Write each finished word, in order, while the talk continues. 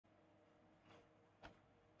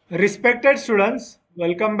Respected students,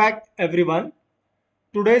 welcome back everyone.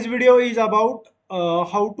 Today's video is about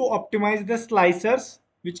how to optimize the slicers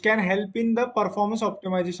which can help in the performance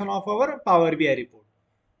optimization of our Power BI report.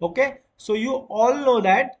 Okay, so you all know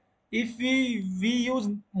that if we use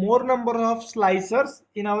more number of slicers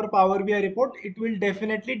in our Power BI report, it will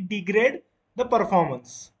definitely degrade the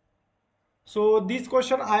performance. So this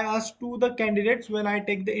question I asked to the candidates when I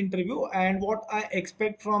take the interview, and what I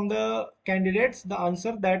expect from the candidates, the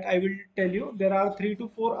answer that I will tell you. There are 3 to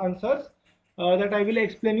 4 answers that I will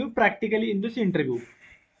explain you practically in this interview.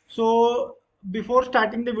 So before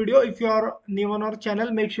starting the video, if you are new on our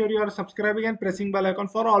channel, make sure you are subscribing and pressing bell icon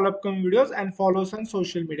for all upcoming videos, and follow us on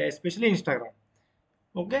social media, especially Instagram.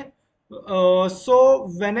 Okay. So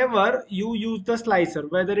whenever you use the slicer,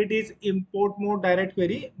 whether it is import mode direct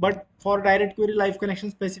query, but for direct query live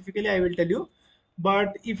connection specifically I will tell you.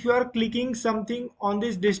 But if you are clicking something on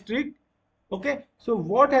this district, okay, so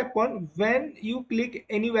what happens when you click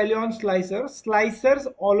any value on slicer? Slicers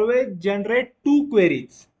always generate two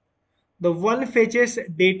queries. The one fetches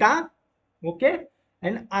data, okay,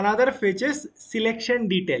 and another fetches selection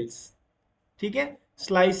details. ठीक है,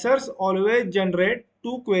 slicers always generate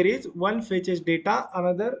two queries, one fetches data,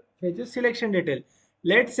 another fetches selection detail.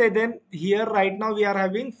 Let's say then here right now we are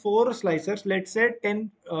having four slicers. Let's say 10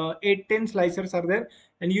 8 10 slicers are there,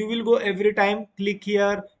 and you will go every time, click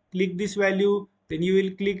here, click this value, then you will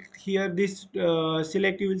click here, this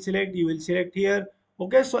select, you will select here.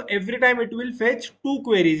 Okay, so every time it will fetch two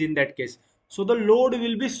queries in that case, so the load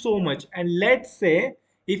will be so much. And let's say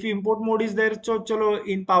if import mode is there, so chalo,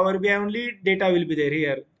 in Power BI only data will be there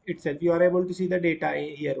here itself, you are able to see the data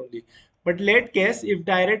here only. But let case if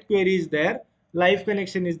direct query is there, live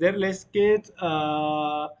connection is there, let's get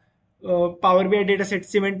Power BI data set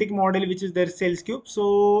semantic model which is there, sales cube,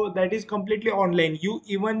 so that is completely online. You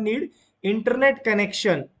even need internet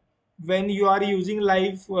connection when you are using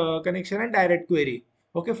live connection and direct query.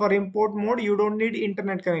 Okay, for import mode you don't need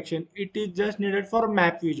internet connection, it is just needed for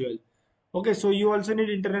map visual. Okay, so you also need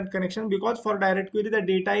internet connection, because for direct query the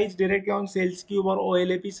data is directly on sales cube or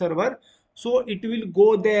OLAP server, so it will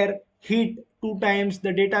go there, hit two times,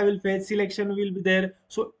 the data will fetch, selection will be there,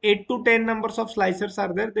 so 8 to 10 numbers of slicers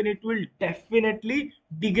are there, then it will definitely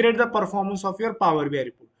degrade the performance of your Power BI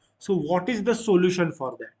report. So what is the solution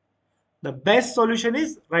for that? The best solution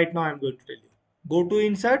is right now I'm going to tell you. Go to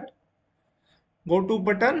insert, go to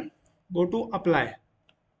button, go to apply.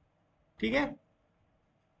 ठीक है,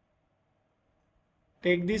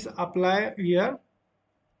 take this apply here,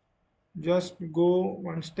 just go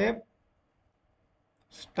one step,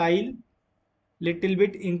 style, little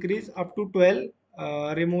bit increase up to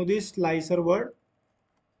 12, remove this slicer word,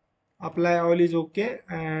 apply all is okay,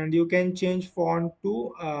 and you can change font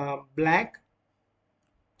to black.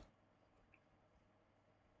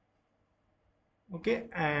 Okay,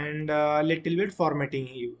 and little bit formatting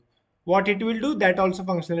you, what it will do, that also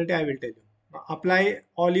functionality I will tell you. Now apply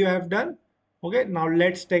all you have done. Okay, now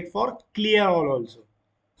let's take for clear all also.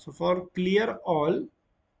 So for clear all,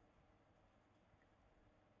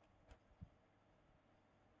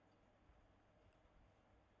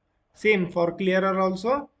 same for clearer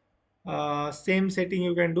also, same setting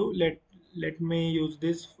you can do. Let me use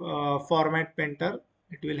this format painter,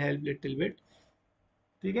 it will help little bit.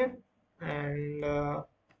 Okay, and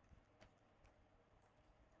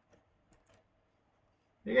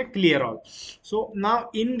okay, clear all. So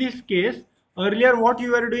now in this case, earlier what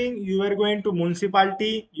you were doing, you were going to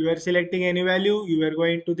municipality, you were selecting any value, you were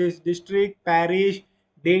going to this district, parish,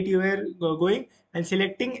 date, you were going and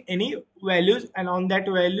selecting any values, and on that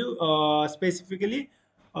value specifically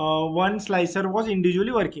one slicer was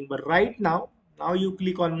individually working. But right now, now you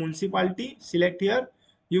click on municipality, select here,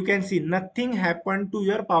 you can see nothing happened to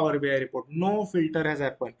your Power BI report, no filter has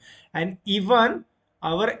happened. And even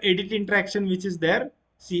our edit interaction which is there,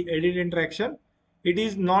 see edit interaction, it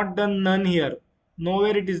is not done none here,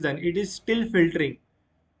 nowhere it is done, it is still filtering.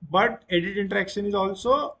 But edit interaction is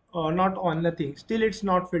also not on, nothing, still it's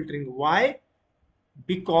not filtering. Why?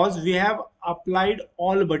 Because we have applied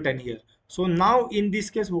all button here. So now in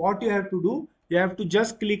this case what you have to do, you have to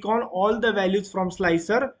just click on all the values from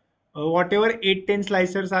slicer, whatever 8 10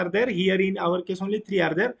 slicers are there here, in our case only 3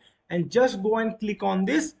 are there, and just go and click on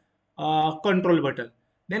this control button.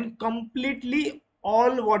 Then completely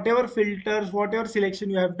all whatever filters, whatever selection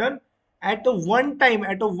you have done, at a one time,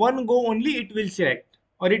 at a one go only, it will select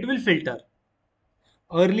or it will filter.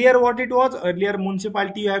 Earlier what it was, earlier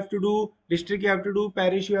municipality you have to do, district you have to do,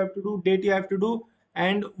 parish you have to do, date you have to do,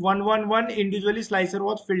 and one individually slicer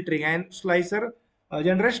was filtering, and slicer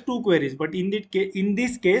generates two queries. But in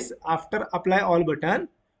this case, after apply all button,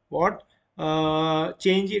 what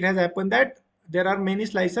change it has happened that there are many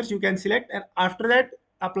slicers you can select, and after that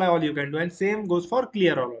apply all you can do, and same goes for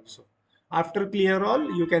clear all also. After clear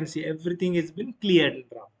all, you can see everything has been cleared in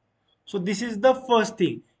draft. So this is the first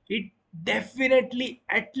thing. It definitely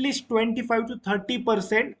at least 25 to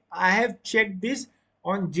 30%. I have checked this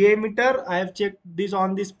on JMeter. I have checked this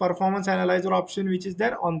on this performance analyzer option which is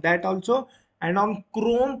there on that also, and on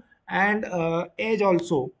Chrome and Edge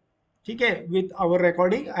also. Okay, with our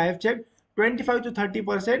recording, I have checked 25 to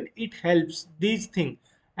 30%. It helps these things.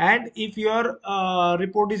 And if your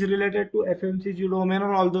report is related to FMCG domain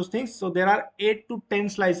or all those things, so there are 8 to 10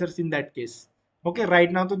 slicers in that case. Okay,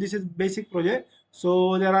 right now, so this is basic project.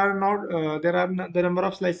 So there are not the number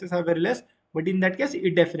of slices are very less, but in that case,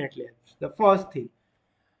 it definitely helps. The first thing.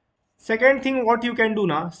 Second thing, what you can do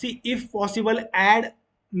now, see if possible, add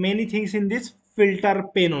many things in this filter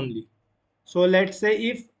pane only. So let's say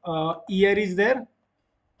if year is there,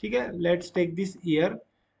 okay, let's take this year,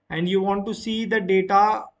 and you want to see the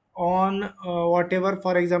data on whatever,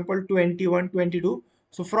 for example, 21, 22.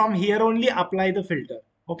 So from here only apply the filter.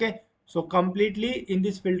 Okay. So completely in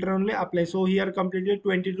this filter only apply. So here completely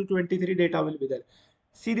 20 to 23 data will be there.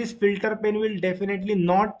 See, this filter pen will definitely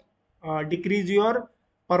not decrease your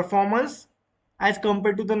performance as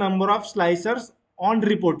compared to the number of slicers on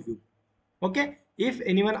report view. Okay, if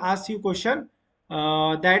anyone asks you question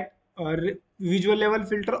that visual level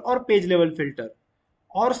filter or page level filter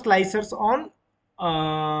or slicers on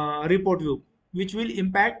report view, which will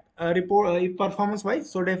impact report performance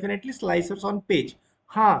wise, so definitely slicers on page.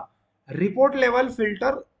 Ha, report level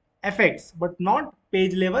filter affects but not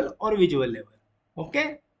page level or visual level.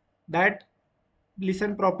 Okay, that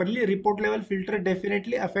listen properly. Report level filter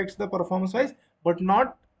definitely affects the performance wise but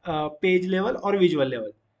not page level or visual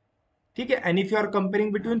level. ठीक है, and if you are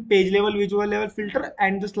comparing between page level visual level filter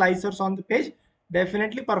and the slicers on the page,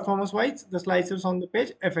 definitely performance wise the slicers on the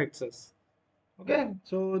page affects us. Okay,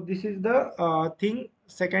 so this is the thing.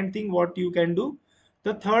 Second thing what you can do.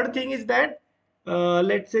 The third thing is that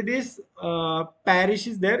let's say this parish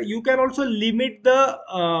is there, you can also limit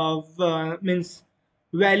the means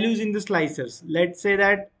values in the slicers. Let's say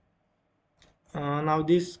that now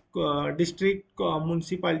this district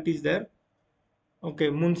municipality is there. Okay,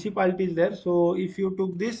 municipality is there. So if you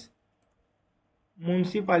took this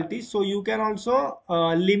municipality, so you can also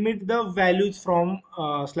limit the values from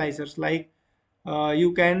slicers, like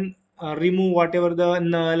you can remove whatever the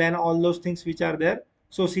null and all those things which are there.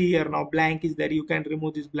 So see here, now blank is there, you can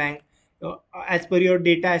remove this blank as per your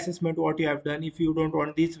data assessment what you have done. If you don't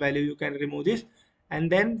want this value, you can remove this,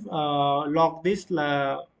 and then lock this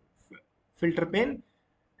filter pane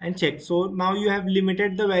and check. So now you have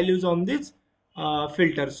limited the values on this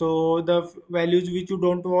filter. So the values which you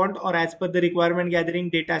don't want, or as per the requirement gathering,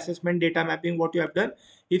 data assessment, data mapping, what you have done,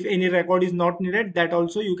 if any record is not needed, that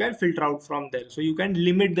also you can filter out from there. So you can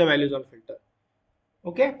limit the values on filter.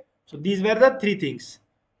 Okay, so these were the three things.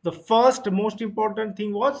 The first most important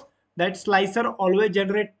thing was that slicer always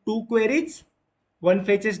generate two queries. One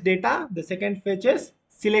fetches data, the second fetches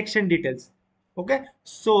selection details. Okay,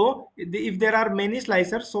 so if there are many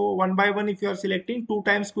slicers, so one by one, if you are selecting, two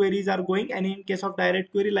times queries are going, and in case of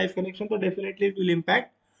direct query live connection, so definitely it will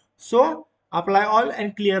impact. So apply all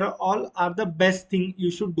and clear all are the best thing you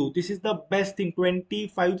should do. This is the best thing.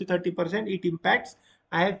 25 to 30% it impacts.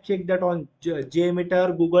 I have checked that on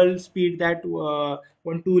JMeter, Google Speed, that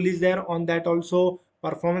one tool is there on that also,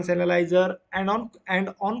 performance analyzer, and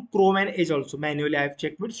on Chrome and Edge also manually I have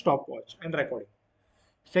checked with stopwatch and recording.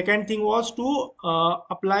 Second thing was to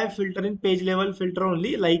apply filter in page level filter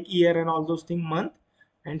only, like year and all those things, month.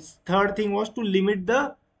 And third thing was to limit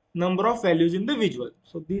the number of values in the visual.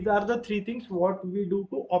 So these are the three things what we do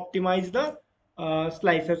to optimize the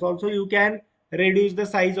slicers. Also, you can reduce the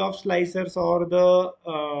size of slicers or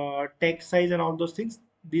the text size and all those things.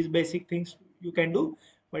 These basic things you can do,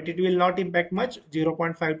 but it will not impact much.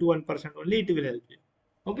 0.5 to 1% only it will help you.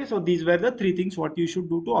 Okay, so these were the three things what you should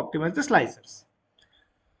do to optimize the slicers.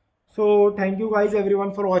 So thank you guys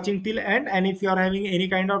everyone for watching till end, and if you are having any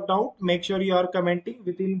kind of doubt, make sure you are commenting.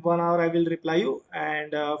 Within 1 hour I will reply you,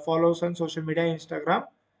 and follow us on social media, Instagram,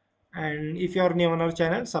 and if you are new on our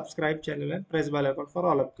channel, subscribe channel and press bell icon for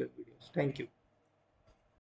all upcoming videos. Thank you.